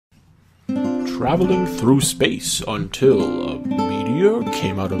traveling through space until a meteor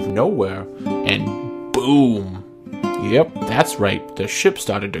came out of nowhere and boom. Yep, that's right. The ship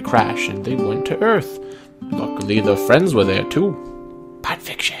started to crash and they went to Earth. Luckily, their friends were there too. Pot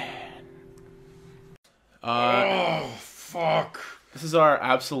fiction. Oh, fuck. This is our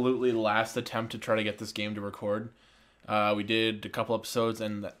absolutely last attempt to try to get this game to record. We did a couple episodes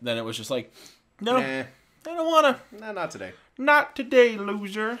and then it was just like, no, I don't wanna. Nah, not today. Not today,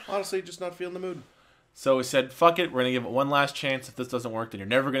 loser. Honestly, just not feeling the mood. So we said, fuck it, we're gonna give it one last chance. If this doesn't work, then you're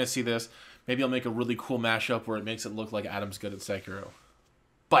never gonna see this. Maybe I'll make a really cool mashup where it makes it look like Adam's good at Sekiro.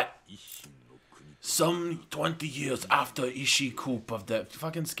 But some 20 years after Ishii Coop of the...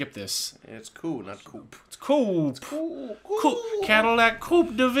 Fucking skip this. It's cool, not Coop. It's Coop. It's cool. Coop. Cadillac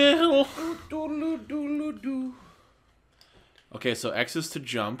Coupe de Ville. Okay, so X is to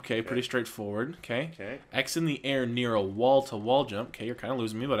jump. Okay, pretty straightforward. Okay. X in the air near a wall-to-wall jump. Okay, you're kind of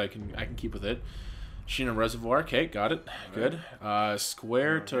losing me, but I can keep with it. Sheena Reservoir. Okay, got it. Good.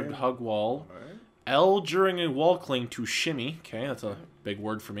 Square to hug wall. L during a wall cling to shimmy. Okay, that's a big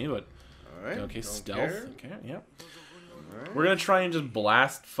word for me, but... Okay, stealth. Okay, yep. We're gonna try and just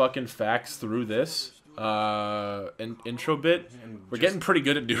blast fucking facts through this intro bit. We're getting pretty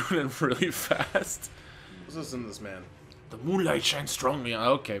good at doing it really fast. Let's listen to this man. The moonlight shines strongly.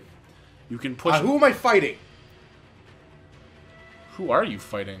 Okay, you can push. Who am I fighting? Who are you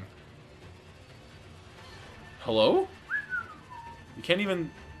fighting? Hello? You can't even.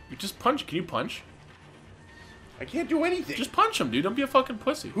 You just punch. Can you punch? I can't do anything. Just punch him, dude. Don't be a fucking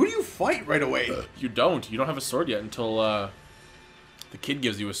pussy. Who do you fight right away? You don't. You don't have a sword yet until the kid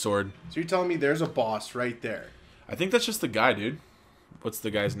gives you a sword. So you're telling me there's a boss right there? I think that's just the guy, dude. What's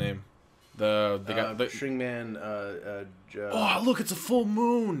the guy's name? The guy. The Stringman. Oh, look! It's a full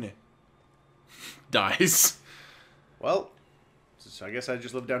moon. Dies. Well, so I guess I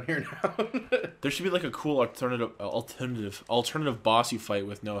just live down here now. There should be like a cool alternative boss you fight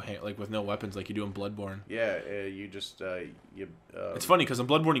with no weapons, like you do in Bloodborne. Yeah, you just it's funny because in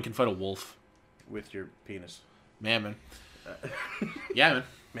Bloodborne you can fight a wolf with your penis. Mammon. Yeah, man.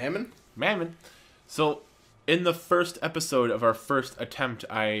 Mammon. Mammon. So, in the first episode of our first attempt,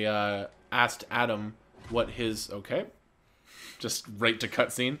 I asked Adam what his just right to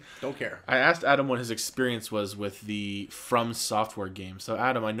cutscene. Don't care. I asked Adam what his experience was with the From Software games. So,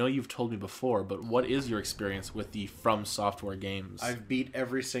 Adam, I know you've told me before, but what is your experience with the From Software games? I've beat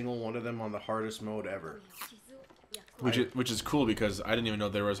every single one of them on the hardest mode ever. Which is cool because I didn't even know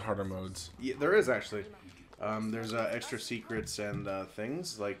there was harder modes. Yeah, there is actually. There's extra secrets and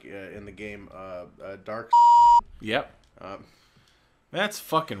things like in the game Dark. Yep. That's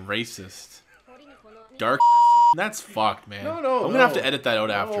fucking racist. Dark. That's fucked, man. No, I'm gonna have to edit that out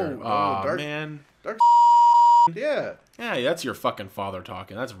after. Oh, man. Dark. Yeah. Yeah, that's your fucking father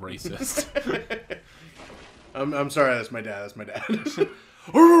talking. That's racist. I'm sorry. That's my dad. That's my dad. It's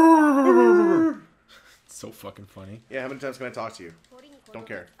so fucking funny. Yeah. How many times can I talk to you? Don't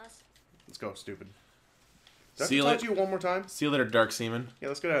care. Let's go, stupid. Do I have See to you talk later. to you one more time? See you later, Dark Seaman. Yeah,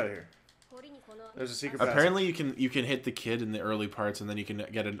 let's get out of here. There's a secret. Apparently, you can hit the kid in the early parts, and then you can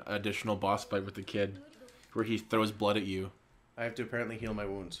get an additional boss fight with the kid, where he throws blood at you. I have to apparently heal my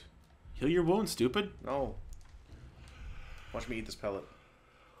wounds. Heal your wounds, stupid. No. Watch me eat this pellet.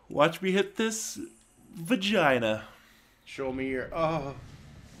 Watch me hit this vagina. Show me your.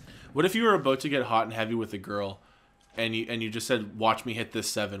 What if you were about to get hot and heavy with a girl, and you just said, "Watch me hit this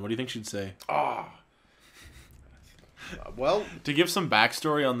 7"? What do you think she'd say? Well, to give some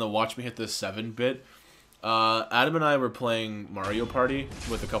backstory on the "Watch me hit this 7" bit, Adam and I were playing Mario Party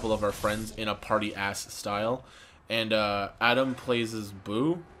with a couple of our friends in a party-ass style, and Adam plays as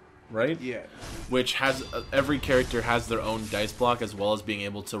Boo, right? Yeah. Which has every character has their own dice block as well as being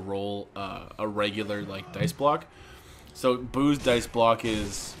able to roll a regular dice block. So Boo's dice block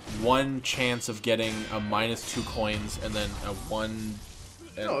is 1 chance of getting a -2 coins and then a 1.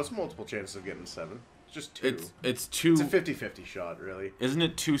 No, it's multiple chances of getting 7. It's just 2. It's 2. It's a 50-50 shot, really. Isn't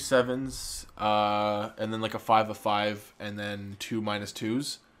it 2 7s, and then like a 5 of 5, and then 2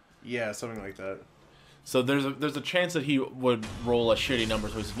 -2s? Yeah, something like that. So there's a chance that he would roll a shitty number.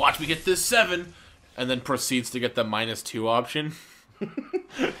 So he says, "Watch me get this 7," and then proceeds to get the -2 option,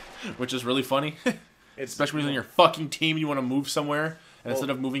 which is really funny. Especially when he's on your fucking team, you want to move somewhere, and instead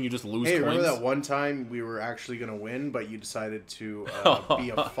of moving, you just lose coins. Remember that one time we were actually gonna win, but you decided to be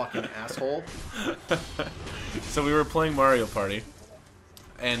a fucking asshole? So we were playing Mario Party,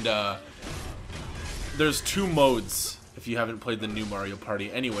 and there's 2 modes. If you haven't played the new Mario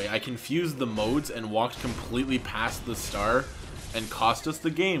Party, anyway, I confused the modes and walked completely past the star, and cost us the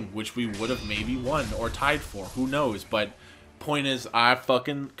game, which we would have maybe won or tied for. Who knows? But Point is, I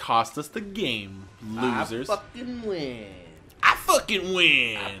fucking cost us the game, losers. I fucking win. I fucking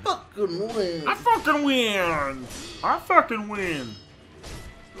win. I fucking win. I fucking win. I fucking win.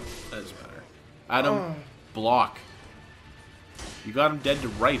 That doesn't matter. Adam, block. You got him dead to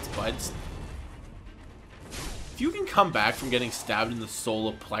rights, buds. If you can come back from getting stabbed in the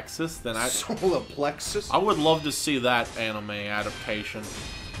solar plexus, then solar plexus? I would love to see that anime adaptation.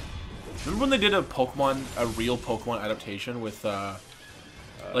 Remember when they did a real Pokemon adaptation with,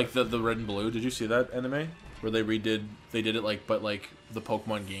 like the red and blue? Did you see that anime where they did it like the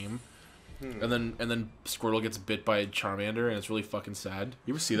Pokemon game, and then Squirtle gets bit by a Charmander and it's really fucking sad.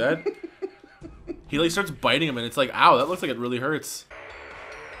 You ever see that? He like starts biting him and it's like, ow, that looks like it really hurts.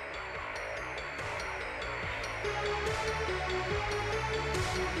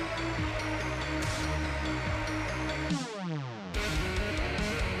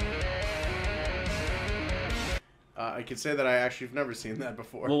 I can say that I actually have never seen that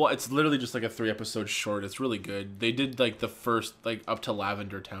before. Well, it's literally just like a 3-episode short. It's really good. They did like the first like up to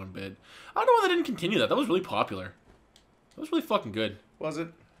Lavender Town bit. I don't know why they didn't continue that. That was really popular. That was really fucking good. Was it?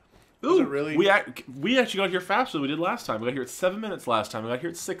 Ooh, was it really? We actually got here faster than we did last time. We got here at 7 minutes last time. We got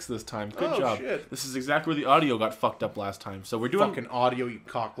here at 6 this time. Good job. Shit. This is exactly where the audio got fucked up last time. So we're doing fucking audio, you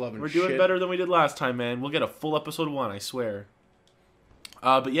cock-loving shit. We're doing better than we did last time, man. We'll get a full episode 1, I swear.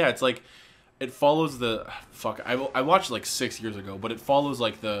 But yeah, it's like it follows the I watched it like 6 years ago, but it follows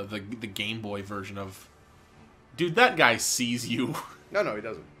like the Game Boy version of. Dude, that guy sees you. No, he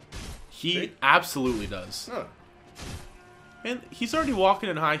doesn't. He absolutely does. No. Man, he's already walking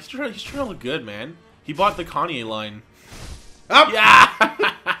in high. He's trying to look good, man. He bought the Kanye line. Oh!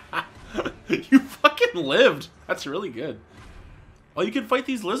 Yeah! You fucking lived. That's really good. Oh, you can fight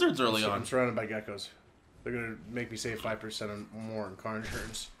these lizards early on. I'm surrounded by geckos. They're gonna make me save 5% more on car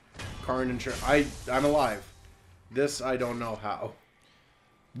insurance. Car insurance. I'm alive. This I don't know how.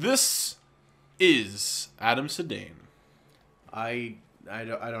 This is Adam Saidane. I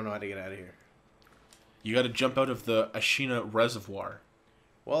don't know how to get out of here. You got to jump out of the Ashina Reservoir.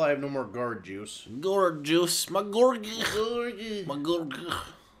 Well, I have no more gourd juice. Gourd juice, my gorgy, my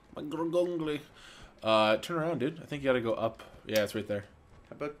gorgongly. Turn around, dude. I think you got to go up. Yeah, it's right there.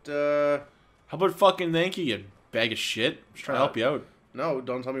 How about fucking thank you bag of shit? I'm just trying to help you out. No,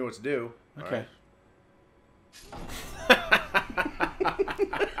 don't tell me what to do. Okay.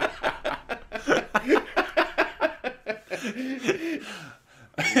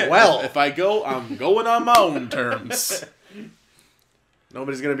 Well, if I go, I'm going on my own terms.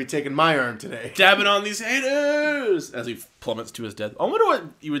 Nobody's gonna be taking my arm today. Dabbing on these haters as he plummets to his death. I wonder what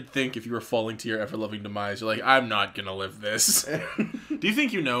you would think if you were falling to your ever-loving demise. You're like, I'm not gonna live this. Do you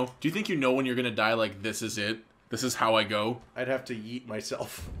think you know? Do you think you know when you're gonna die? Like, this is it. This is how I go. I'd have to yeet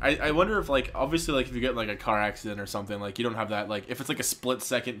myself. I wonder if, like, obviously, like, if you get, like, a car accident or something, like, you don't have that, like, if it's, like, a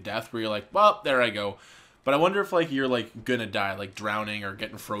split-second death where you're like, well, there I go. But I wonder if, like, you're, like, gonna die, like, drowning or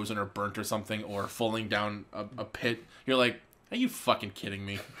getting frozen or burnt or something or falling down a pit. You're like, are you fucking kidding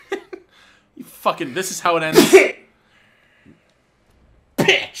me? You fucking, this is how it ends.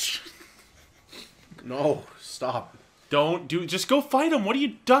 Bitch! No, stop. Don't do, just go fight him. What are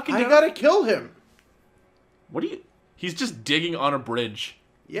you ducking down? I gotta kill him. What are you, he's just digging on a bridge.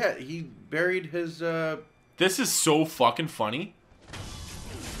 Yeah, he buried his, This is so fucking funny.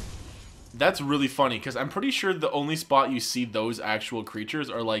 That's really funny, because I'm pretty sure the only spot you see those actual creatures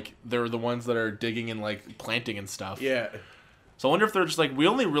are, like, they're the ones that are digging and, like, planting and stuff. Yeah. So I wonder if they're just like, we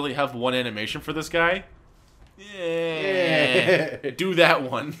only really have one animation for this guy. Yeah. Do that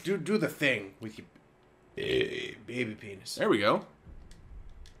one. Do the thing with your baby penis. There we go.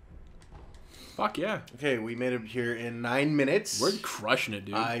 Fuck yeah. Okay, we made it here in 9 minutes. We're crushing it,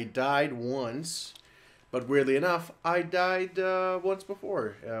 dude. I died once. But weirdly enough, I died once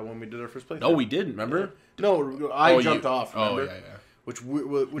before when we did our first playthrough. No, we didn't, remember? No, I jumped off, remember? Oh, yeah, yeah. Which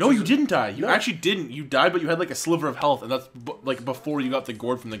no, you didn't die. You actually didn't. You died, but you had like a sliver of health, and that's like before you got the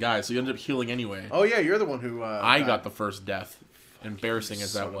gourd from the guy, so you ended up healing anyway. Oh, yeah, you're the one who... I got the first death. Embarrassing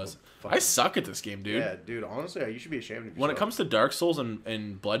as that was. I suck at this game, dude. Yeah, dude, honestly, you should be ashamed of yourself. When it comes to Dark Souls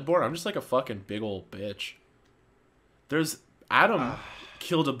and Bloodborne, I'm just like a fucking big old bitch. There's... Adam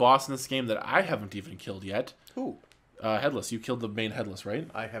killed a boss in this game that I haven't even killed yet. Who? Headless. You killed the main Headless, right?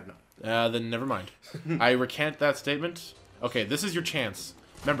 I have not. Then never mind. I recant that statement. Okay, this is your chance.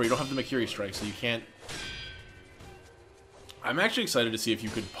 Remember, you don't have the Makiri strike, so you can't... I'm actually excited to see if you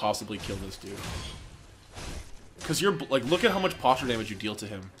could possibly kill this dude. Because you're... Like, look at how much posture damage you deal to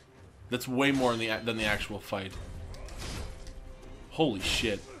him. That's way more than the actual fight. Holy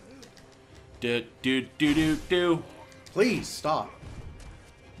shit. Do. Please, stop.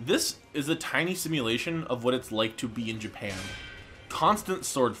 This is a tiny simulation of what it's like to be in Japan. Constant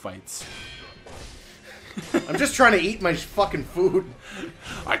sword fights. I'm just trying to eat my fucking food.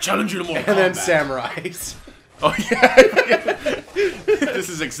 I challenge you to more And then samurais. Oh, yeah. This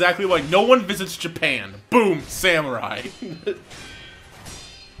is exactly why no one visits Japan. Boom, samurai.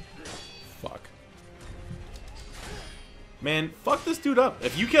 Fuck. Man, fuck this dude up.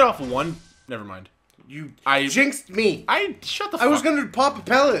 If you get off one... Never mind. I jinxed me. Shut the fuck up. I was gonna pop a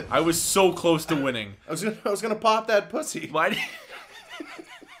pellet. I was so close to winning. I was gonna pop that pussy. Why?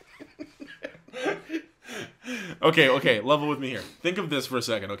 Okay, level with me here. Think of this for a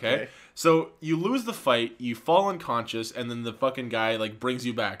second, okay? So you lose the fight, you fall unconscious, and then the fucking guy like brings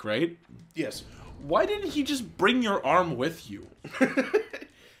you back, right? Yes. Why didn't he just bring your arm with you?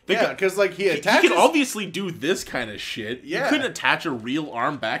 Yeah, because like he attaches. He can obviously do this kind of shit. Yeah. You couldn't attach a real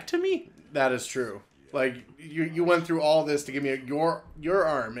arm back to me? That is true. Like you went through all this to give me your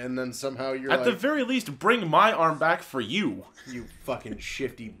arm, and then somehow you're at the very least bring my arm back for you. You fucking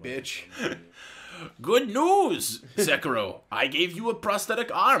shifty bitch. Good news, Sekiro. I gave you a prosthetic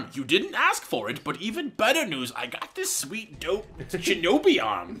arm. You didn't ask for it, but even better news, I got this sweet dope shinobi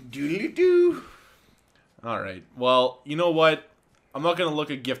arm. Doodly-doo. Alright, well, you know what? I'm not going to look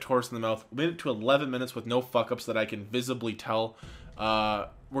a gift horse in the mouth. We made it to 11 minutes with no fuck-ups that I can visibly tell.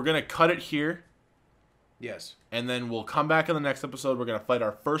 We're going to cut it here. Yes. And then we'll come back in the next episode. We're going to fight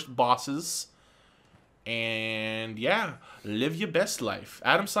our first bosses. And, yeah, live your best life.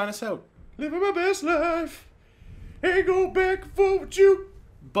 Adam, sign us out. Living my best life. Ain't go back and forth with you.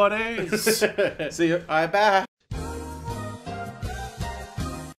 Buddies. See ya. Bye.